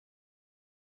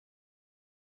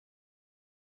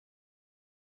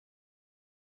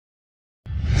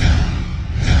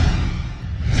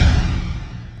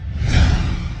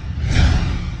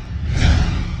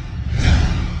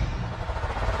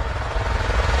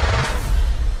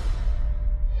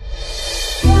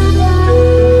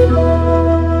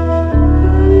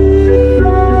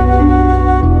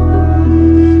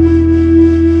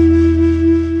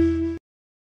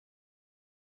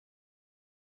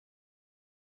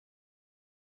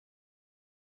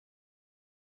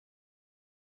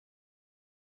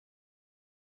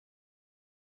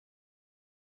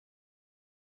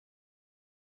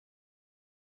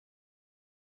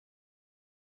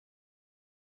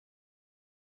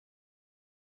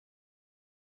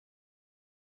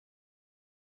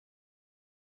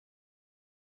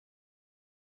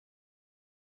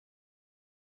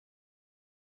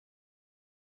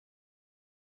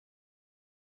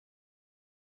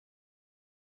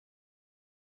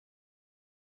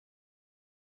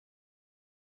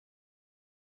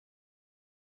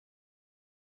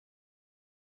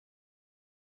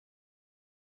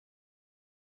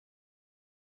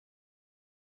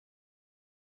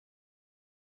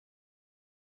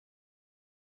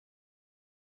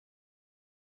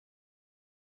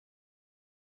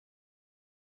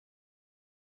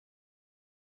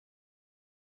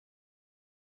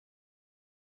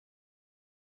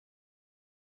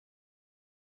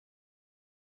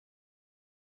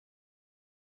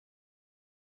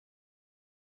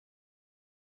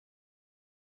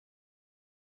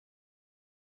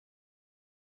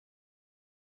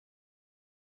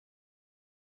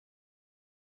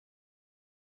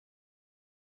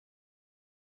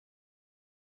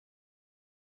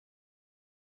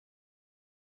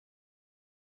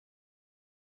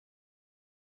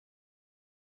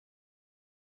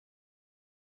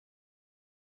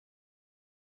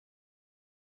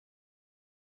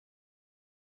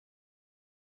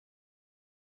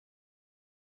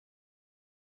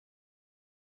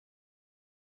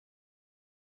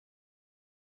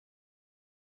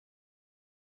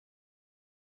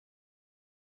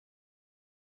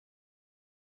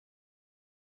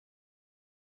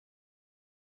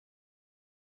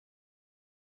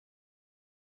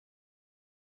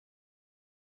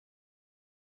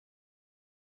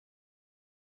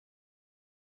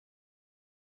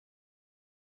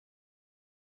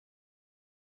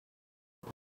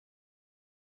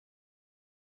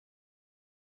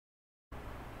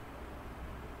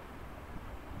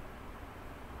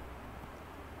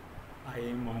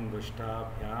ऐं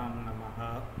अंगुष्ठाभ्यां नमः,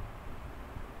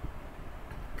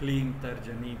 क्लीं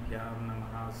तर्जनीभ्यां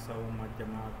नमः, सौ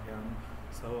मध्यमाभ्यां,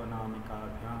 सौ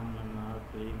अनामिकाभ्यां नमः,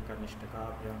 क्लीं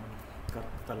कनिष्ठकाभ्यां,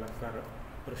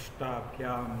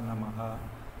 करतलकरपृष्ठाभ्यां नमः,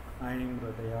 ऐं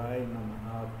हृदयाय नमः,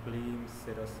 क्लीं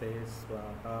शिरसे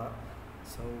स्वाहा,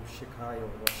 सौ शिखाय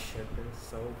वश्यत्,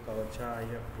 सौ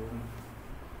कवचाय हुं,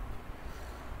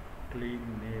 क्लीं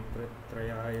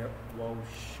नेत्रत्रयाय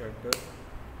वौषट्,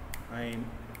 ऐं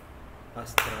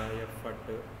अस्त्राय फट्,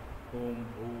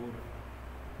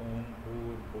 ॐ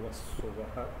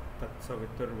भूर्भुवस्सुवः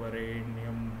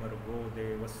तत्सवितुर्वरेण्यं भर्गो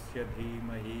देवस्य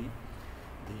धीमहि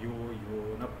धियो यो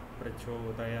न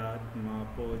प्रचोदयात्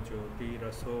मापो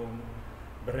ज्योतिरसों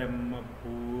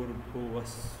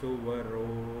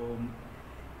ब्रह्मभूर्भुवस्सुवरोम्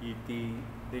इति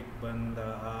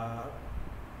दिग्बन्धः।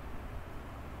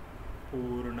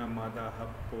 पूर्णमदः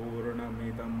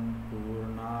पूर्णमिदं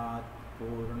पूर्णात्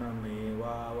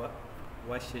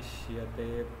पूर्णमेवावशिष्यते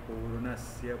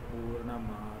पूर्णस्य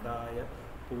पूर्णमादाय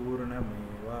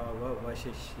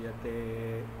पूर्णमेवावशिष्यते.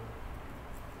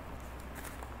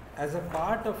 As a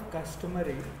part of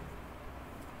customary,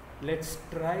 let's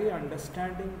try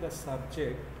understanding the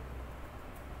subject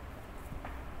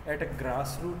at a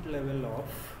grassroots level of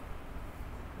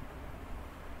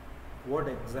what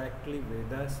exactly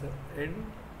Vedas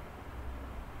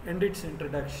and its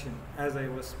introduction, as I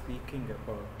was speaking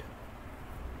about.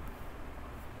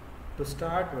 To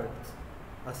start with,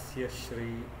 Asya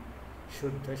Shri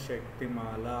Shuddha Shakti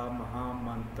Mala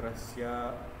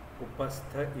Mahamantrasya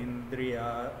Upastha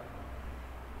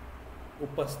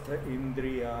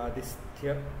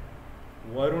Indriyadisthya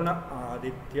Varuna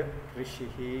Aditya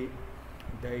Rishihi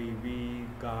Daivi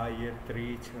Gayatri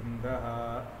Chandaha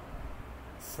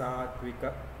Satvika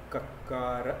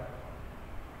Kakkara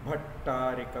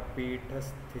Bhattarika Peetha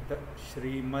Sthita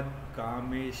Srimad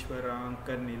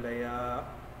Kameshwaranka Nilaya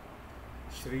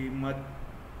Srimad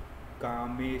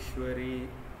Kameshwari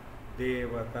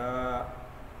Devata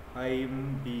Aim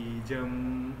Bijam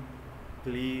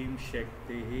Klim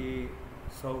Shaktihi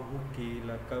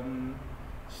Sauhukilakam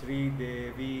Shri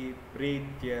Devi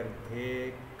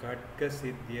Prityarthe Khatka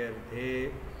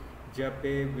Siddhyarthe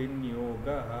Jape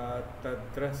Vinyogaha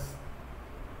Tadra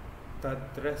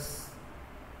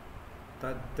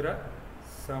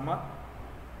Sama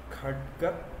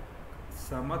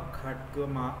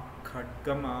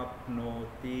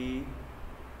Khadgamapnoti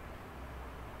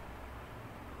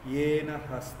Yena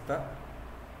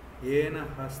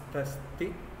Hastasti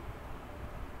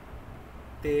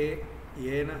Te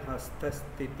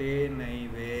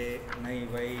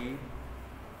Naivai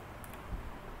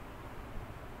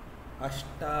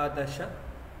Ashtadasha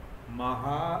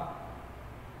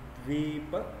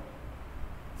Mahadvipa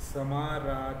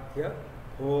Samaradhya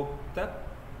Bhokta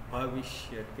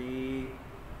Bhavishyati.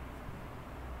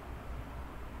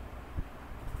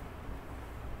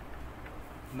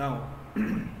 Now,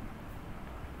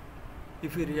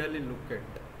 if you really look at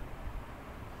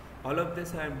all of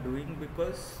this, I am doing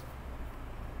because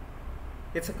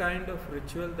it's a kind of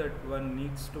ritual that one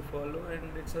needs to follow,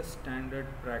 and it's a standard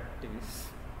practice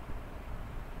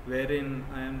wherein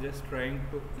I am just trying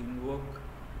to invoke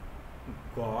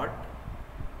God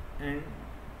and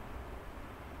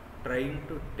trying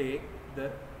to take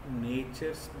the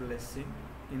nature's blessing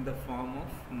in the form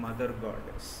of Mother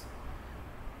Goddess.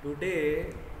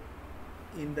 Today,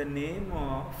 in the name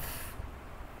of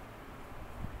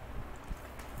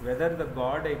whether the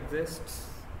God exists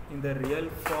in the real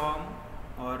form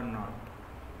or not,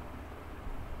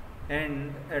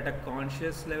 and at a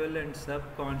conscious level and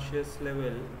subconscious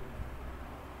level,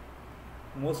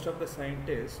 most of the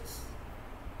scientists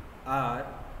are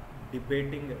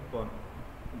debating upon.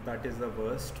 That is the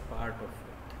worst part of it.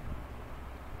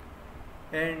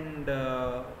 And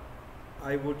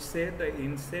I would say the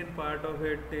insane part of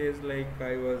it is, like,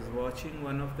 I was watching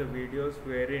one of the videos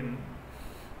wherein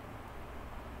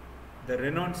the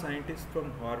renowned scientists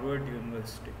from Harvard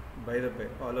University, by the way,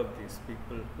 all of these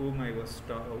people whom I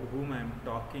am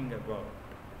talking about,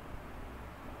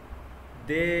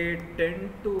 they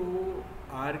tend to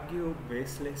argue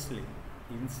baselessly,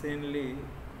 insanely,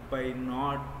 by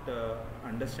not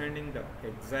understanding the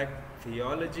exact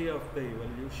theology of the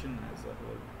evolution as a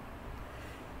whole.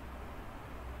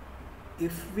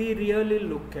 If we really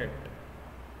look at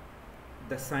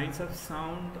the science of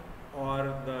sound, or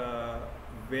the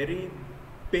very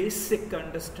basic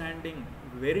understanding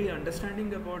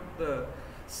about the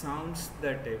sounds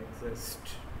that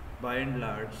exist by and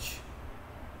large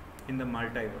in the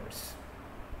multiverse.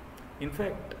 In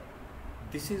fact,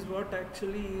 this is what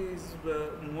actually is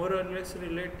more or less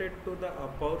related to the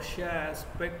apausha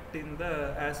aspect in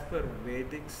the as per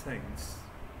Vedic science.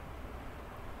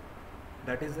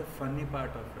 That is the funny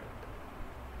part of it,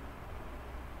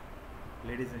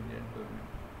 ladies and gentlemen.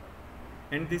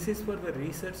 And this is for the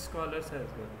research scholars as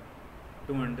well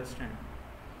to understand.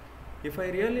 If I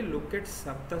really look at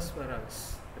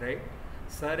Saptaswaras, right?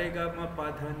 Sa re ga ma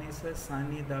pa dha ni sa, sa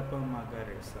ni da pa ma ga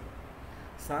re sa.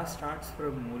 Sa starts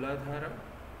from Mooladhara,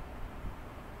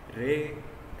 Re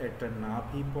at a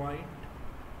Nabhi point,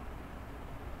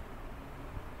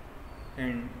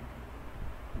 and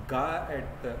Ga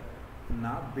at the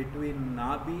between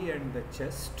Nabi and the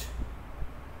chest,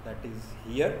 that is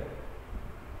here,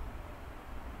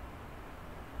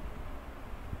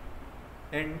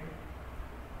 and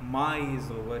Ma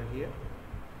is over here,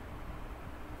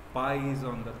 Pa is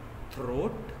on the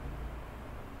throat,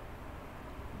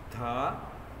 Dha,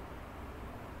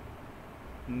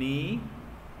 Ni,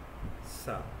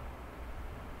 Sa.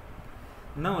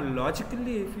 Now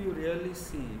logically, if you really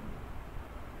see,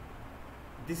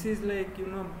 this is like, you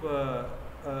know,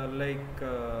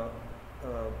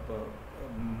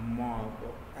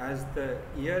 as the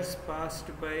years passed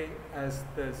by, as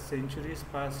the centuries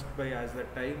passed by, as the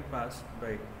time passed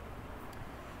by,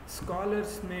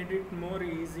 scholars made it more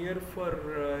easier for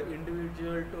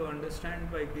individual to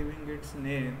understand by giving its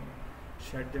name,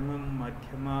 Shadhyamam,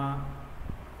 Madhyama,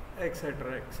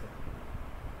 etc., etc.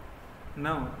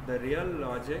 Now the real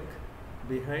logic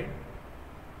behind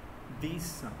these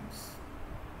sounds,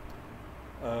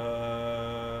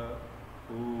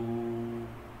 U,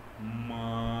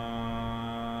 Ma.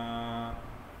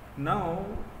 Now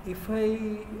if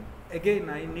I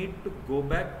need to go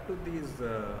back to these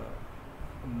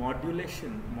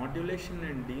modulation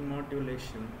and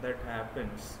demodulation that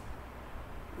happens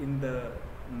in the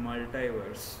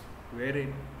multiverse,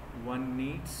 wherein one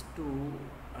needs to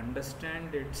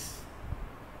understand its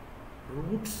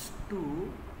roots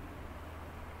to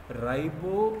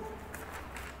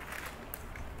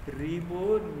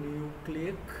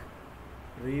ribonucleic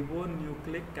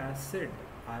acid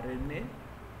RNA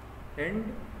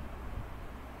and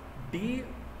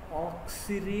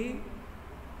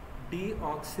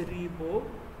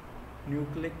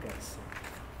deoxyribonucleic acid.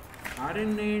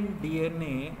 RNA and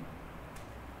DNA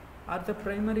are the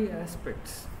primary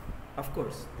aspects. Of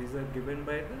course, these are given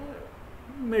by the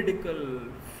medical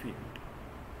field.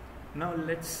 Now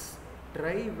let's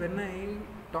try, when I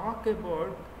talk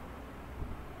about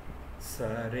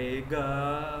sa re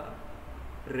ga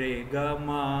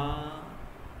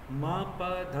ma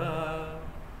pa dha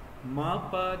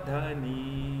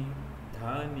ni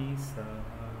sa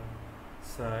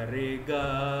re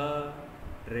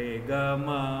ga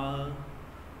ma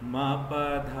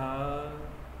pa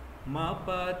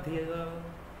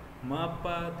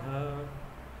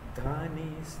dha ni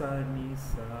sa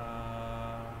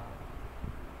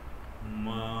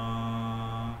ma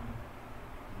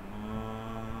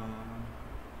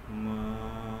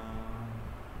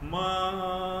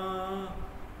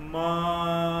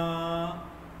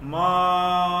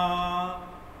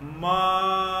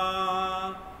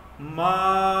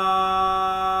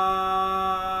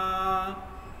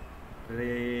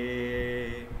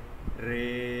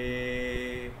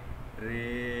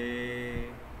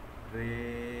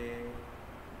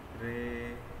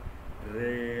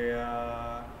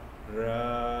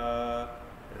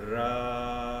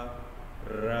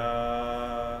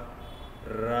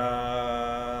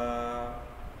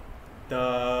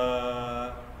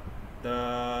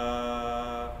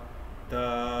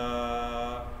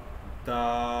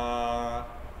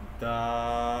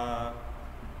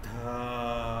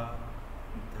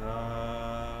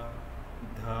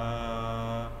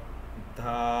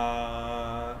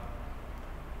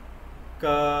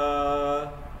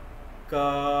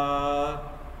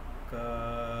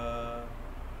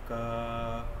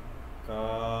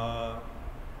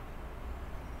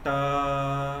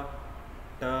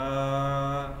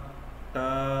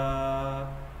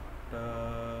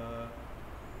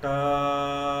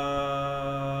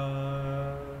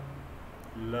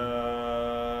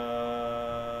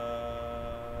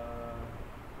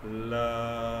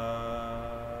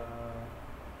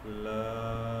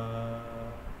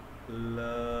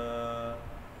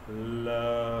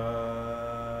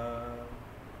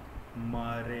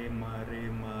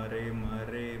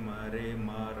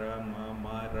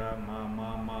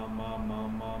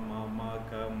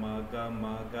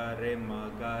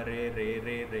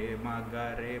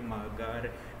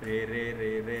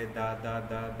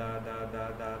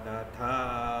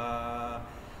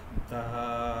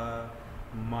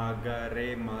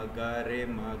Magare, magare,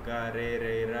 magare,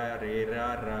 re ra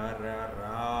ra ra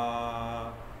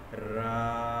ra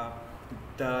ra.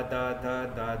 Da da da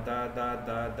da da da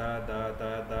da da da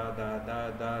da da da da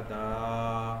da da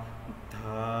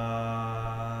dha.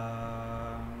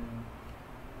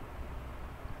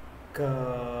 Ka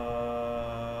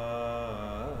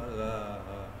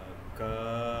ka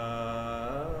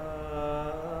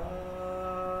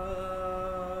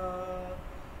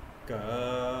ka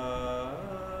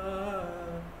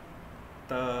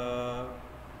ta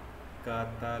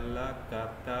katala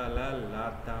katala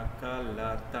lata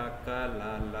kalata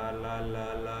kala la la la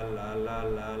la la la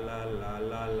la la la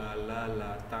la la la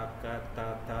la ta ka ta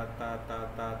ta ta ta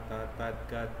ta ta ta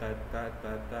ka ta ta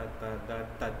ta ta ta ta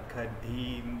tat ka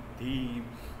dhim dhim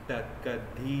tat ka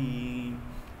dhim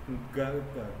ga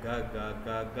ga ga ga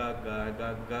ga ga ga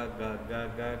ga ga ga ga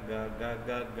ga ga ga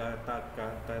ga ga ta ka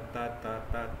ta ta ta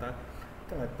ta ta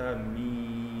ta ta mi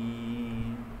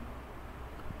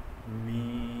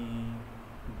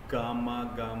gama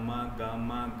gama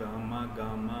gama gama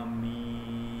gama mi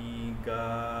ga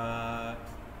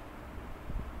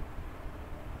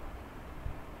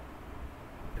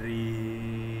re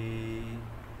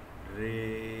re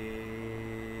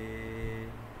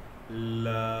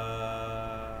la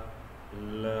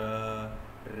la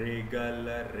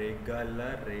regala regala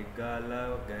regala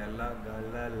gala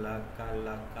gala la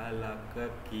kala kala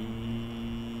ki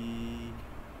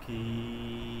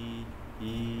e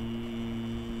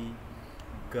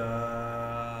ga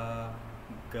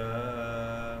ga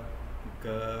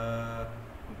ga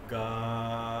ga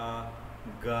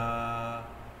ga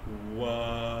wa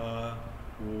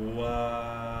wa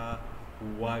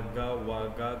waga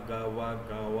waga gawa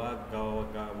gawa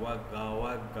gawa gawa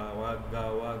gawa gawa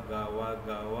gawa gawa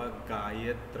gawa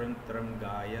gayatram tram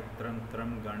gayatram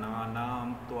tram gananam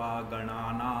twa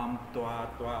gananam twa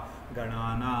twa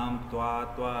gananam twa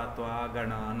twa twa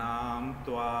gananam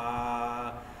twa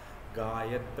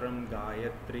gayatram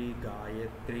gayatri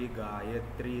gayatri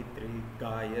gayatri tri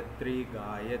gayatri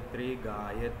gayatri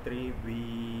gayatri vi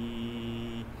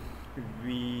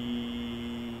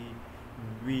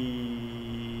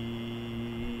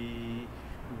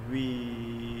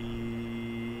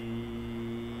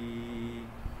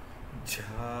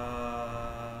jha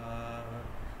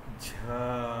jha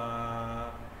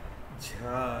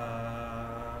jha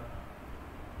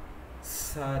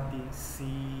sadi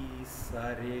si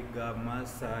sare gama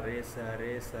sare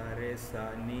sare sare sa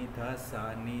ni dha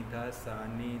ni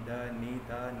dha ni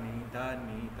dha ni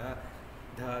dha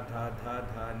dha dha dha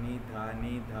dhani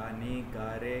dhani dhani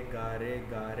gare gare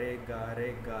gare gare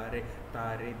gare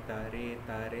tare tare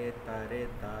tare tare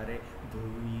tare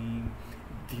dhum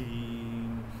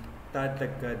dhim tat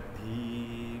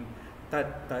kadhim tat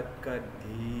tat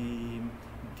kadhim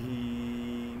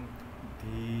dhim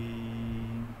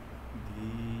dhim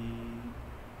dhim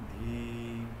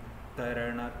dhim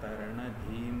tarana tarana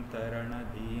dhim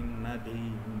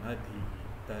nadim nadi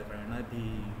tarana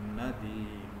dhim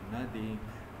nadim nadi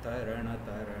tarana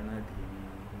tarana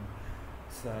dhim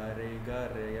sare ga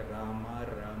re rama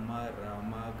rama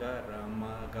rama ga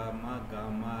rama gama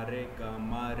gama re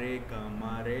gama re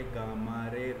gama re gama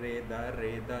re re da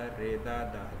da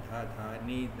da dha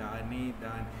ni dani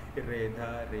dan re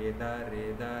da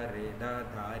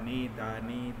dhani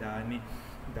dani dani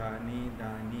dani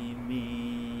dani mi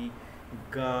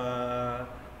ga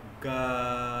ga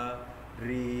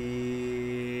re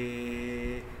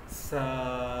sa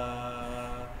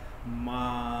ma.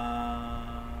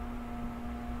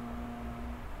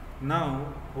 Now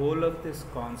whole of this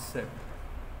concept,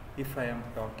 if I am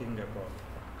talking about,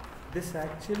 this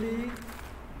actually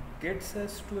gets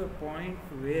us to a point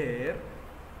where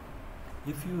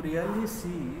if you really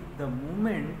see the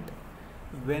moment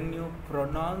when you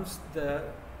pronounce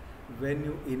when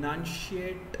you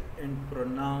enunciate and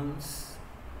pronounce,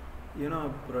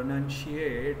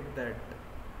 pronunciate that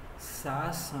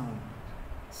sa sound,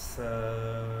 sa,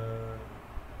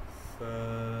 sa,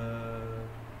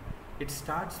 it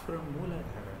starts from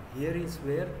Mooladhara. Here is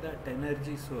where that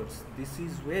energy source, this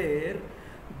is where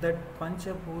that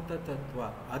Panchabhuta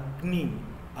Tattva,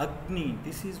 Agni,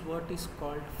 this is what is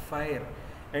called fire,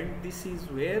 and this is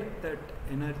where that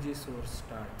energy source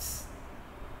starts.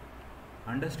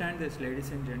 Understand this,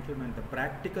 ladies and gentlemen, the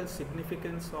practical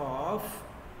significance of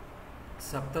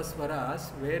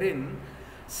Saptaswaras, wherein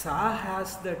Sa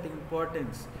has that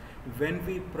importance. When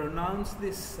we pronounce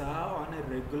this Sa on a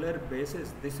regular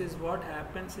basis, this is what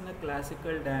happens in a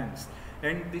classical dance,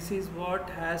 and this is what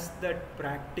has that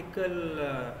practical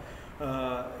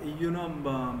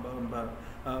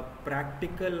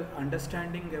practical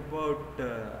understanding about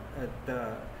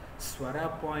the swara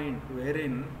point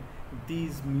wherein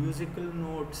these musical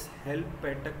notes help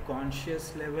at a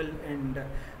conscious level, and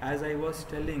as I was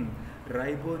telling,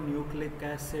 ribonucleic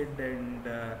acid and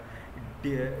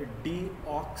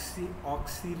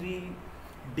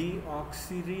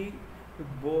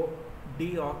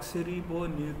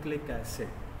deoxyribonucleic acid.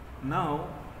 Now,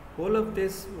 all of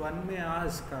this one may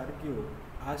ask that,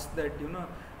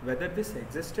 whether this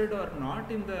existed or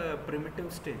not in the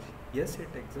primitive stage. Yes, it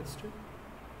existed.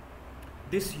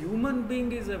 This human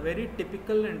being is a very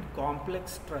typical and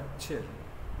complex structure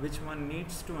which one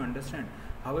needs to understand.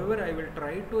 However, I will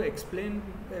try to explain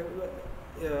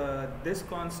this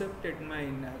concept in my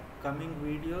coming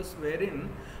videos, wherein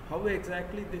how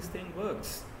exactly this thing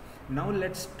works. Now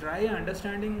let's try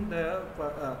understanding the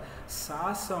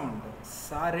sa sound,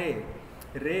 sa re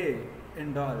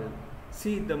and all.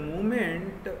 See, the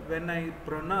moment when I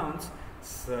pronounce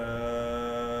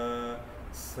sa,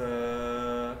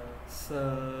 sa,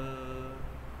 sa,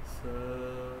 sa.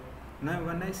 Now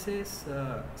when I say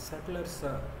sa, subtler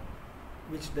sa,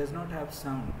 which does not have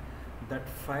sound, that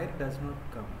fire does not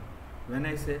come. When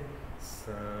I say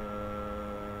sa,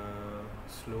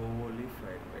 slowly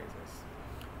fire rises.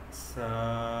 Sa,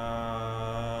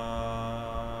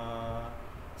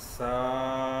 sa,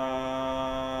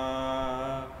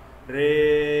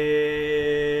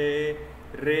 re,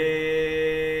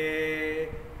 re,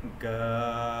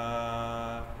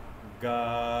 ga, ga,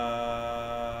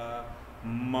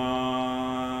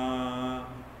 ma,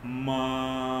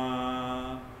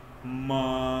 ma,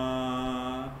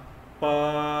 ma, pa,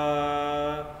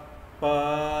 pa.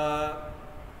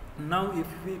 Now if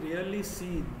we really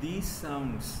see these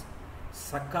sounds,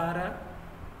 sakara,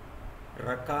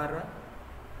 rakara,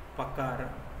 pakara.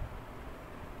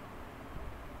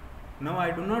 Now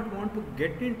I do not want to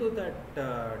get into that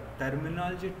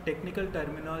terminology, technical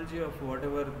terminology of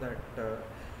whatever that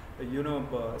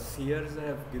seers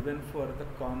have given for the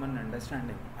common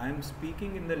understanding. I am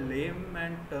speaking in the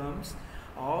layman terms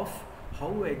of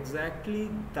how exactly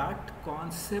that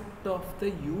concept of the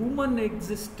human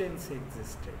existence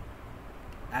existed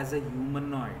as a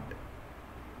humanoid.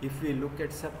 If we look at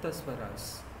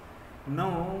Saptaswaras.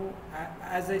 Now,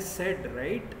 as I said,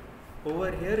 right,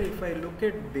 over here, if I look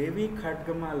at Devi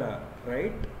Khadgamala,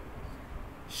 right,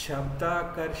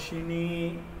 Shabda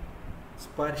Karshini,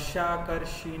 Sparsha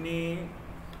Karshini,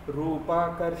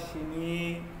 Rupa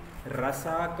Karshini,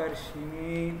 Rasa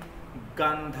Karshini,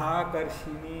 Gandha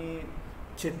Karshini,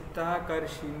 Chitta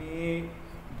Karshini,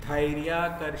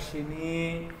 Dhairya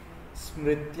Karshini,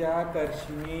 Smritya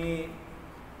Karshini,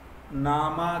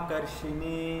 Nama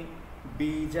Karshini,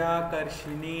 Bija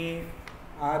Karshini,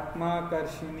 Atma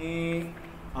Karshini,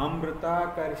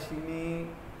 Amrita Karshini,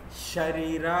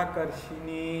 Sharira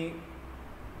Karshini,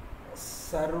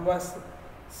 Sarvasa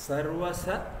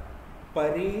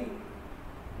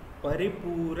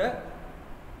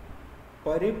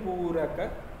Paripuraka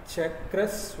Chakra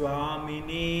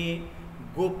Swamini,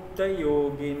 Gupta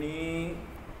Yogini,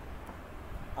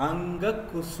 Anga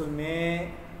Kusume,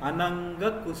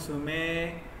 Ananga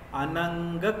Kusume,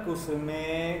 Ananga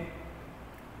Kusume,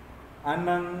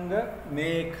 Ananga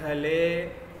Mekhale,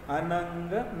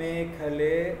 Ananga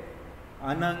Mekhale,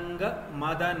 Ananga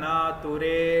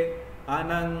Madanature,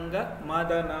 Ananga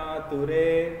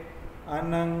Madanature,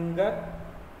 Ananga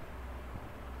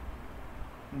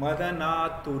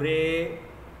Madanature,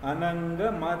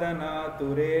 Ananga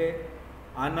Madanature,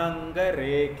 Ananga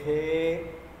Rekhe,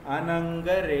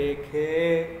 Ananga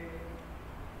Rekhe,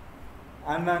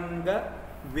 Ananga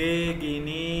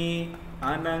Vegini,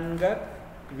 Ananga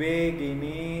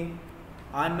Vegini,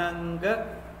 Ananga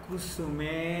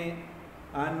Kusume,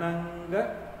 Ananga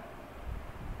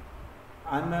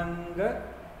Anangana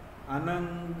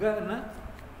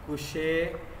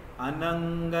Kushe,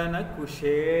 Anangana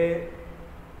Kushe,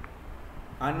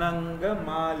 Ananga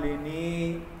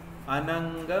Malini,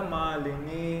 Ananga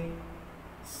Malini,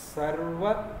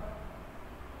 Sarva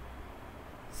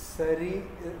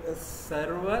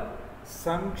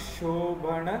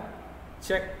Sankshobhana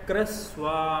Chakra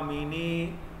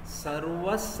Swamini,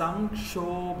 Sarva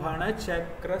Sankshobhana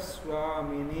Chakra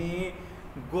Swamini,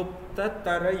 Gupta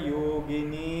Tara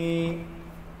Yogini,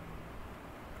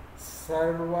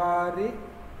 Sarva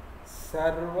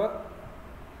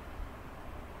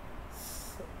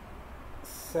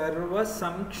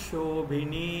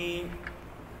Sankshobhini,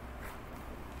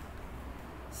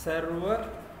 Sarva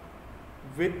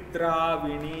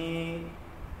Vidravini,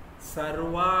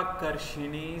 Sarva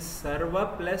Karshini, Sarva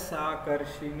plus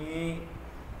Akarshini,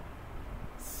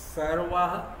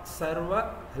 Sarva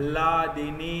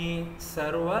Hladini,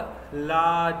 Sarva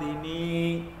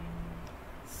Hladini,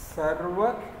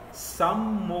 Sarva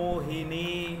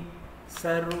sammohini,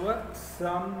 sarva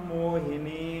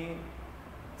sammohini,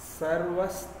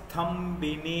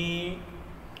 sarvasthambini,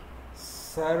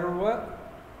 sarva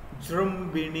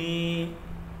jrumbini,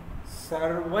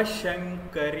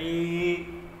 sarvashankari,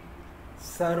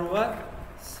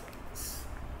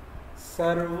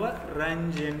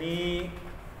 sarvaranjani,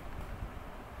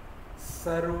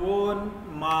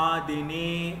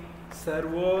 sarvonmadini,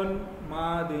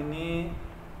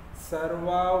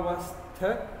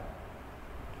 sarvavastha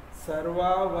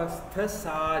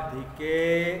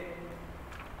sadhike,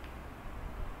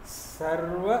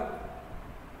 sarva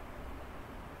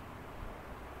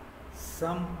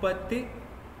sampati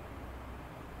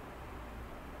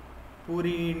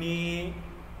purini,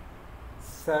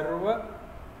 sarva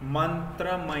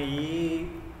mantramayi,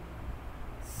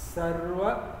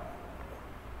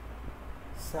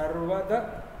 sarvada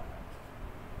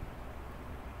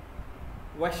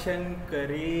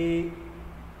vashankari,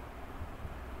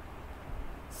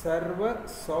 sarva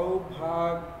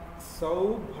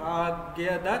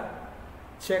saubhagyada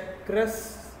chakras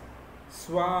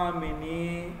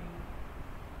swamini,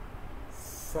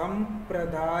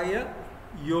 sampradaya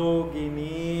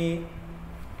yogini.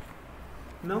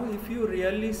 Now if you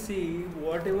really see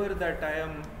whatever that I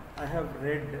have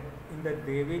read in the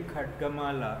Devi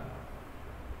Khadgamala,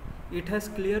 it has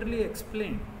clearly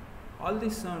explained all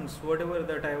these sounds, whatever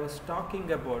that I was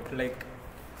talking about, like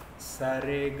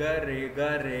sarega,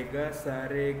 rega, rega,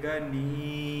 sarega,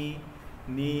 ni,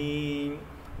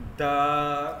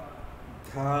 da,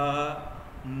 dha,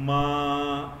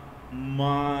 ma,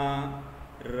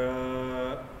 ra,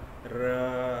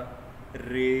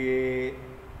 re,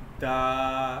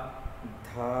 da,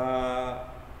 dha,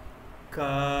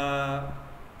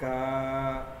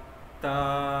 ka,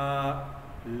 ta,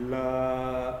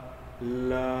 la,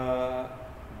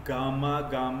 gama,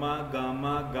 ga,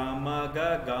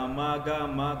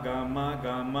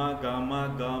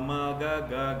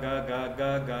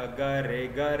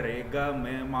 rega,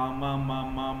 me, ma,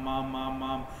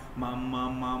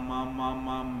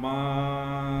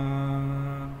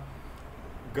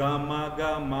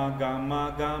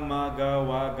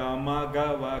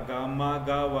 gama,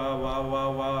 ga, wa,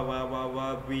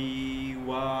 vi,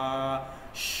 wa,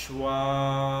 shwa.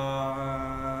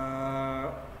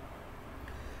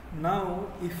 Now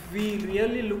if we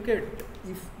really look at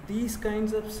these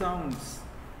kinds of sounds,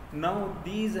 now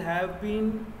these are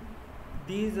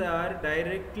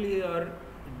directly or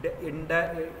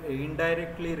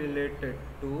indirectly related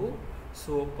to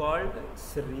so-called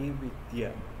Sri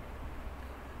Vidya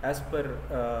as per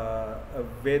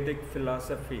Vedic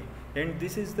philosophy. And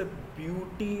this is the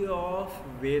beauty of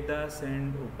Vedas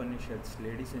and Upanishads,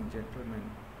 ladies and gentlemen.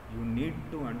 You need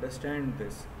to understand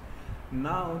this.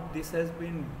 Now this has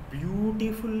been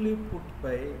beautifully put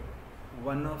by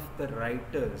one of the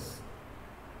writers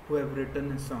who have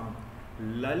written a song.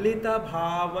 Lalita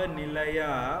Bhava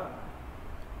Nilaya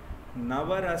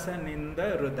Navarasa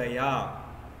Ninda Rudaya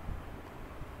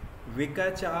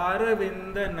Vikachara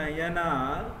Vinda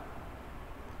Nayana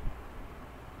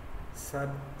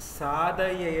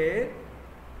Sadaye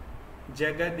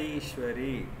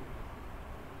Jagadishwari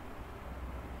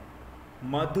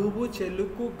Madhubu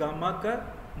Cheluku Gamaka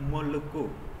Muluku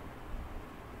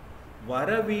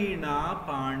Varavina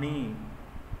Pani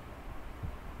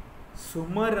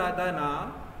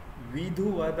Sumaradana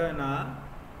Vidhuvadana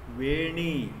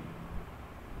Veni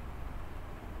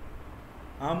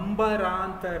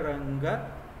Ambarantaranga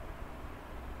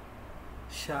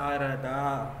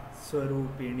Sharada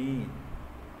Swarupini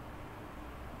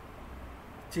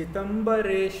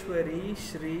Chitambareshwari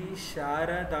Shri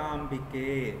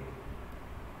Sharadambike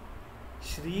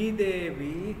Shri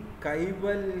Devi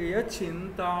Kaivalya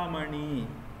Chintamani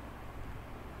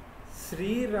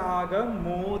Sri Raga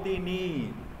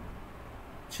Modini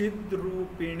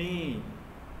Chidrupini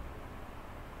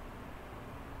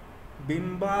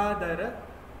Bimbadara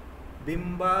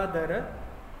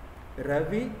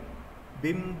Ravi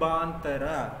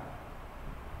Bimbantara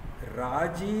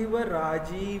Rajiva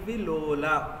Rajivi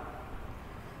Lola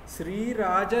Sri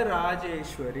Raja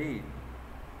Rajeshwari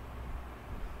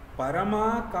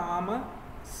Parama Kama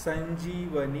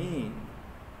Sanjivani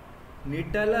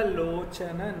Nitala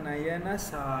Lochana Nayana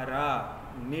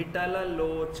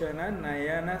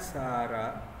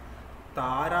Sara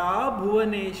Tara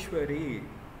Bhuvaneshwari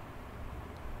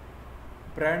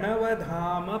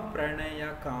Pranavadhama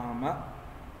Pranaya Kama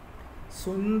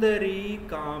Sundari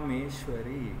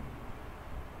Kameshwari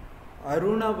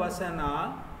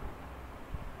Arunavasana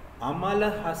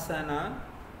Amalahasana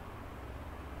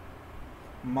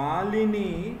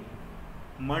Malini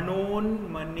Manon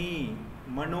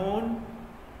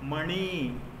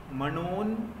Mani,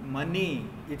 manon, money.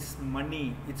 It's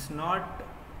money. It's not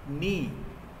ni.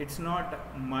 It's not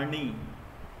money.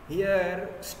 Here,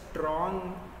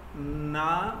 strong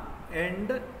na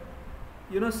and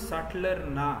subtler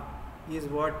na is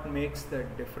what makes the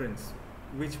difference,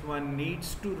 which one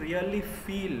needs to really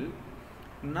feel.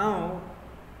 Now,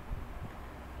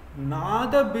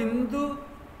 Nada Bindu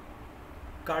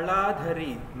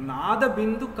Kaladhari, Nada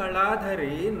Bindu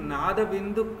Kaladhari, Nada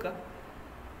Bindu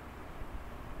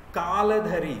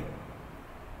Kaladhari.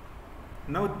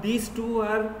 Now these two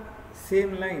are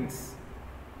same lines.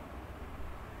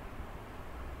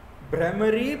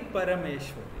 Brahmari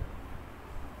Parameshwari.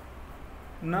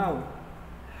 Now,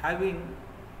 having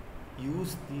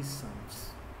used these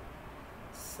sounds,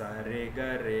 sa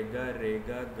rega rega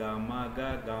rega gama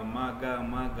ga gama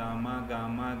gama gama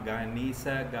gama gani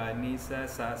sa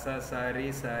sa sa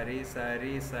sari sari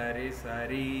sari sari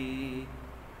sari.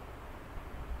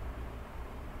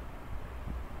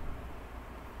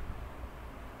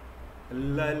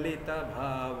 Lalita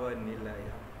bhava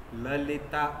nilaya.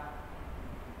 Lalita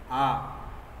a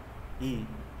e.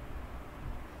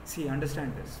 See,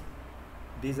 understand this.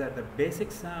 These are the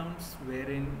basic sounds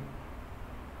wherein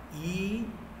e,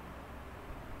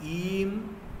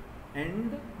 eem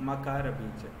and makara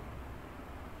bija.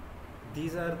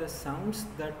 These are the sounds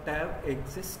that have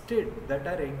existed, that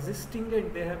are existing,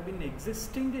 and they have been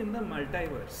existing in the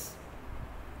multiverse.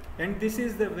 And this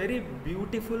is the very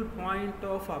beautiful point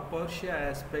of Aparsha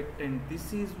aspect, and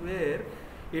this is where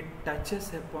it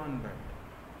touches upon that.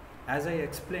 As I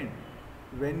explained,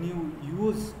 when you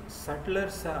use subtler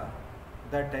sa,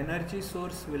 that energy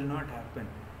source will not happen.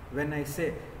 When I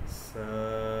say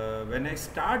sa, when I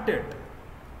start it,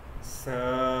 sa,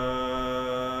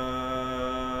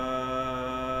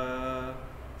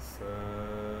 sa,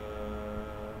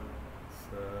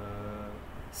 sa,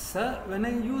 sa, when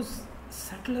I use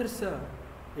subtler sa,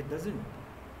 it doesn't.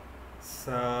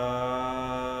 Sa,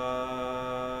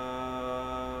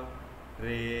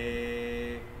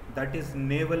 re, that is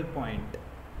navel point.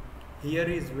 Here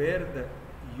is where the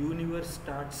universe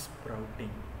starts sprouting.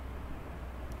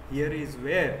 Here is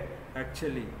where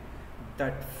actually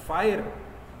that fire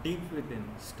deep within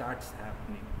starts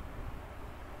happening.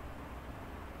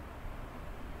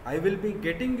 I will be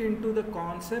getting into the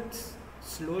concepts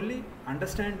slowly.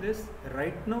 Understand this.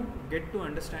 Right now, get to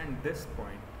understand this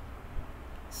point.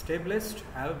 Stay blessed.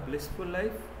 Have a blissful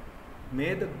life.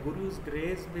 May the Guru's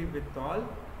grace be with all.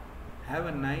 Have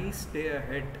a nice day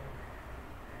ahead.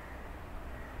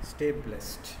 Stay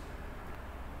blessed.